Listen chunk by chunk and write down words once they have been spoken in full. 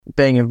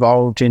being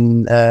involved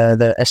in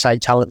the SA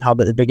Talent Hub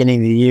at the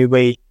beginning of the year,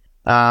 we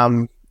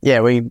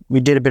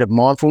did a bit of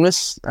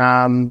mindfulness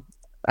in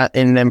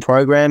them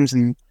programs,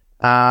 and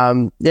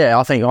I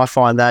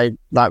find they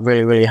like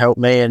really help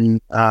me, and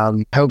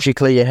helps you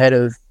clear your head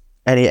of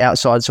any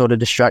outside sort of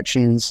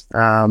distractions,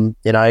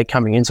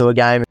 coming into a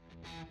game.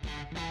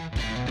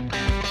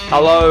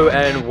 Hello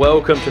and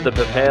welcome to the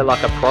Prepare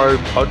Like a Pro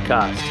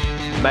podcast.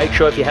 Make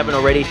sure if you haven't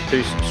already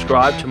to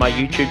subscribe to my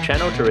YouTube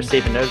channel to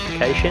receive a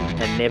notification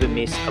and never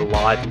miss a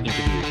live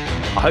interview.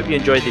 I hope you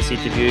enjoyed this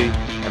interview,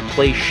 and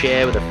please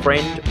share with a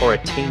friend or a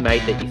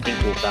teammate that you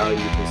think will value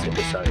this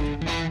episode.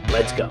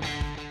 Let's go.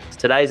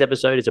 Today's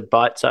episode is a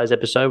bite-sized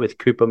episode with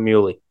Cooper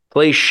Murley.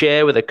 Please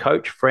share with a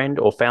coach, friend,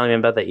 or family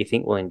member that you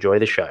think will enjoy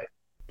the show.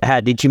 How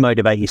did you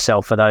motivate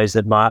yourself for those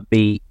that might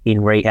be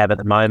in rehab at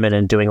the moment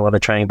and doing a lot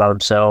of training by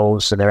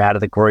themselves and they're out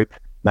of the group,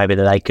 maybe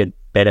that they could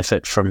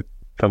benefit from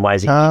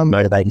ways that you can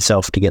motivate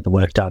yourself to get the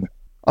work done?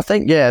 I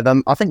think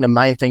the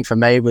main thing for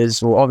me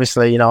was, well,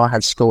 obviously, I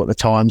had school at the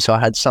time, so I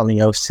had something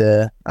else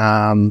to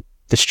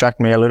distract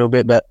me a little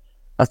bit. But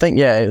I think,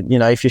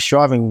 if you're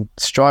striving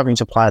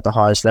to play at the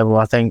highest level,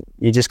 I think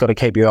you just got to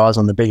keep your eyes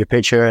on the bigger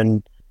picture.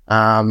 And,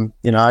 I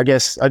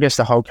guess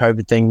the whole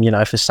COVID thing,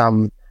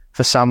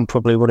 for some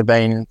probably would have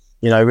been,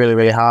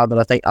 really hard. But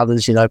I think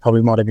others,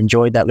 probably might have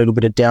enjoyed that little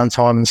bit of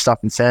downtime and stuff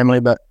and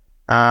family. But,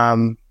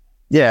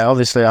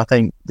 obviously I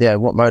think,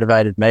 what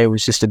motivated me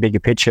was just a bigger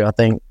picture. I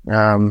think,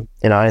 you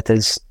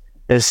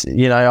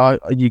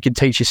could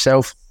teach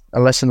yourself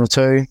a lesson or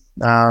two,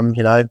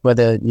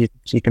 whether you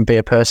can be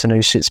a person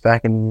who sits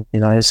back and,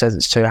 says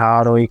it's too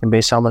hard, or you can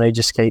be someone who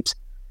just keeps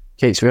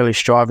really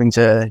striving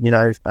to,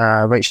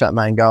 reach that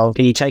main goal.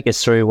 Can you take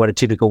us through what a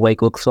typical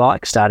week looks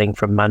like, starting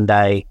from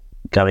Monday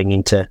going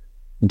into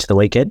the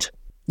weekend?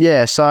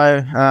 Yeah,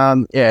 so,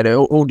 it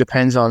all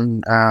depends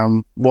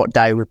on what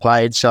day we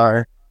played.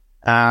 So,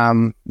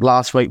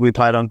 last week we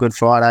played on Good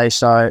Friday,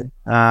 so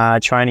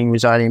training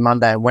was only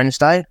Monday and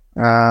Wednesday.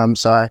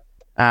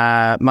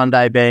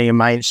 Monday being a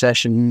main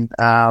session,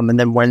 and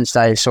then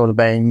Wednesday sort of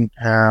being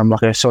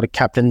like a sort of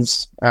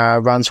captain's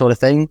run sort of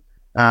thing.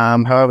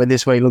 However,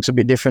 this week looks a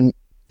bit different.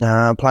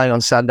 Playing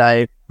on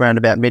Saturday around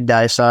about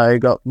midday, so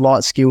got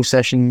light skill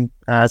session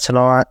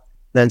tonight.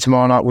 Then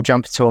tomorrow night we'll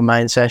jump into a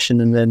main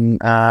session, and then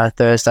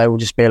Thursday will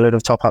just be a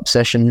little top-up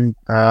session,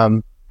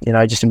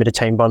 just a bit of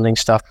team bonding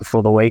stuff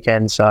before the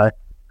weekend. So,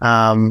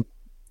 we'll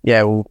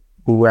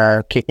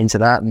kick into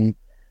that, and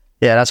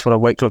that's what a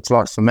week looks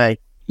like for me.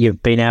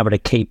 You've been able to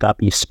keep up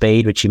your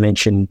speed, which you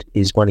mentioned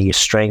is one of your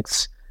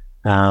strengths.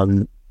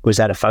 Was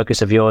that a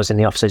focus of yours in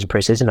the off-season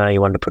pre-season? I know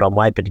you wanted to put on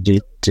weight, but did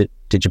you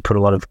put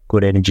a lot of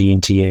good energy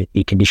into your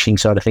conditioning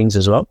side of things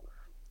as well?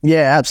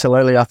 Yeah,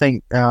 absolutely. I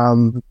think, I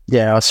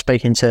was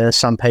speaking to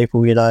some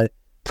people, you had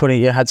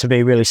to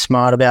be really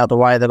smart about the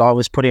way that I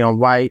was putting on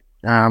weight,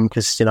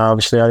 because,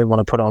 obviously I didn't want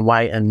to put on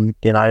weight and,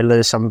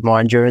 lose some of my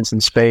endurance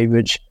and speed,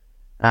 which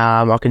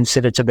I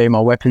consider to be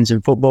my weapons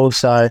in football.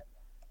 So,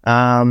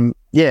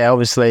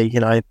 obviously,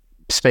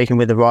 speaking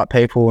with the right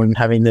people and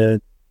having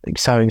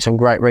some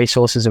great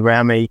resources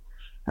around me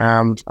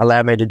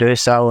allowed me to do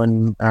so.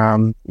 And,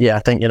 I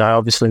think,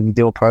 obviously with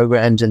your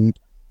programs and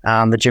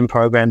the gym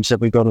programs that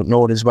we've got at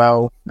Nord as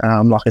well,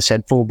 like I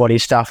said, full body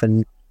stuff,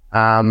 and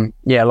a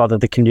lot of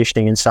the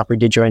conditioning and stuff we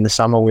did during the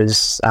summer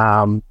was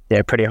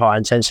pretty high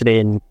intensity,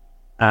 and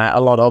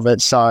a lot of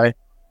it. So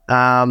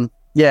I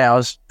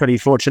was pretty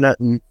fortunate,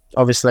 and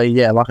obviously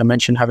like I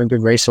mentioned, having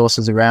good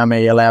resources around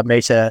me allowed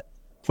me to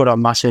put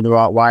on muscle the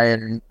right way,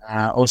 and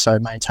also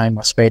maintain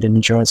my speed and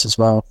endurance as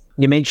well.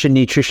 You mentioned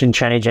nutrition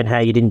change and how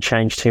you didn't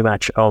change too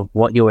much of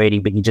what you're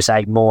eating, but you just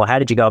ate more. How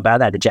did you go about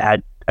that? Did you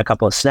add a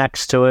couple of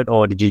snacks to it,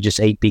 or did you just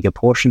eat bigger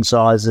portion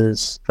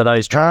sizes for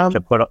those trying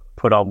to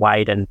put on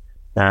weight, and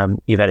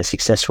you've had a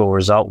successful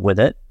result with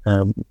it?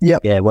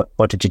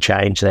 What did you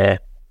change there?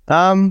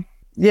 I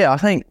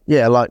think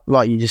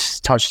like you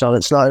just touched on,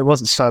 it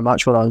wasn't so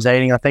much what I was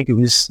eating. I think it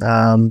was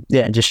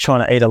just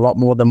trying to eat a lot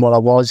more than what I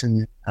was,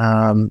 and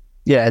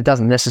it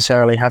doesn't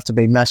necessarily have to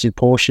be massive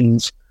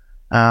portions.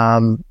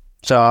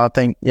 So I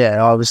think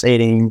I was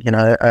eating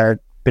a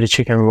bit of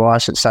chicken and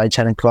rice at say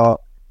 10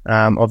 o'clock.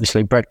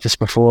 Obviously breakfast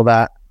before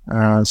that.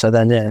 So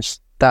then that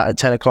at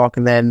 10 o'clock,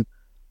 and then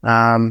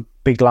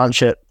big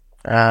lunch at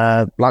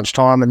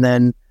lunchtime, and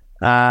then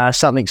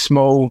something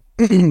small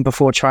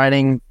before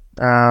training.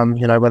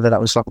 Whether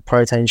that was like a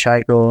protein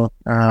shake or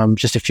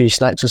just a few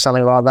snacks or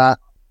something like that.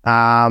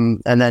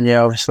 And then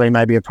obviously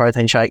maybe a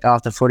protein shake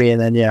after footy, and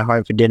then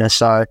home for dinner.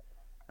 So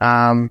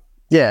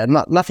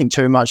nothing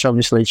too much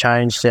obviously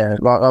changed.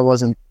 Like I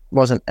wasn't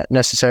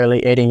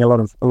necessarily eating a lot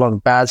of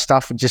bad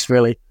stuff. It just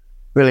really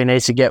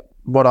needs to get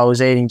what I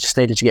was eating, just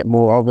needed to get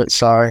more of it.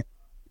 So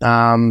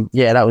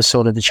that was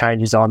sort of the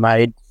changes I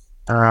made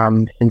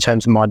in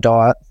terms of my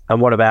diet.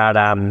 And what about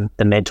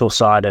the mental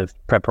side of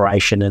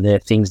preparation? Are there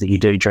things that you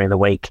do during the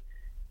week,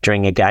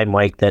 during a game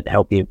week, that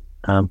help you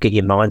get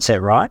your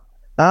mindset right?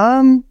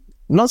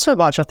 Not so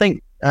much. I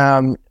think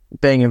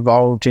being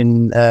involved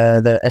in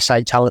the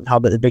SA Talent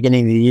Hub at the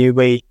beginning of the year,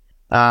 we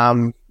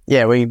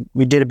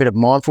we did a bit of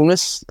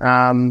mindfulness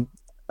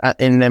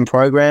in them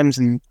programs,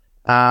 and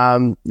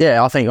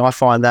I think I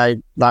find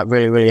they like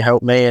really, really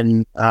help me,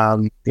 and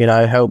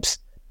helps.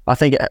 I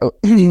think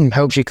it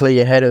helps you clear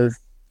your head of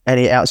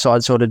any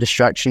outside sort of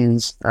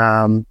distractions.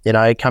 Coming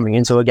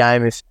into a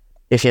game,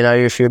 if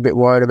you're a bit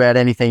worried about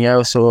anything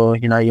else, or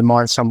your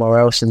mind's somewhere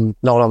else and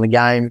not on the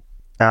game,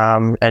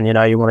 and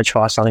you want to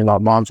try something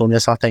like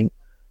mindfulness, I think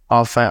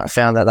I've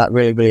found that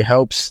really, really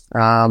helps.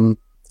 I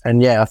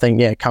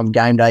think come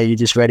game day, you're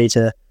just ready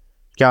to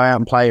go out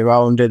and play your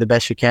role and do the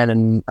best you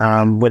can,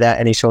 and without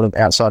any sort of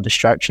outside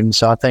distractions.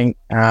 So I think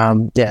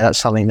that's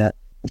something that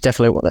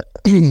definitely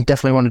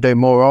want to do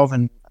more of,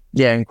 and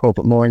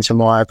incorporate more into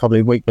my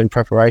probably weekly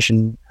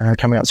preparation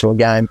coming up to a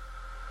game.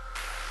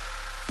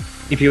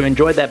 If you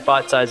enjoyed that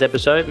bite-sized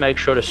episode, make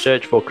sure to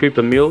search for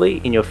Cooper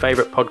Murley in your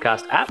favourite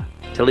podcast app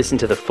to listen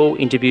to the full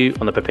interview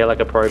on the Prepare Like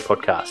a Pro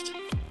podcast.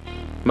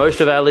 Most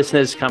of our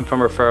listeners come from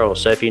referrals,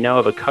 so if you know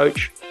of a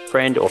coach,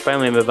 friend or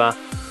family member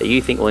that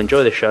you think will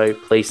enjoy the show,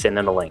 please send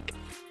them a link.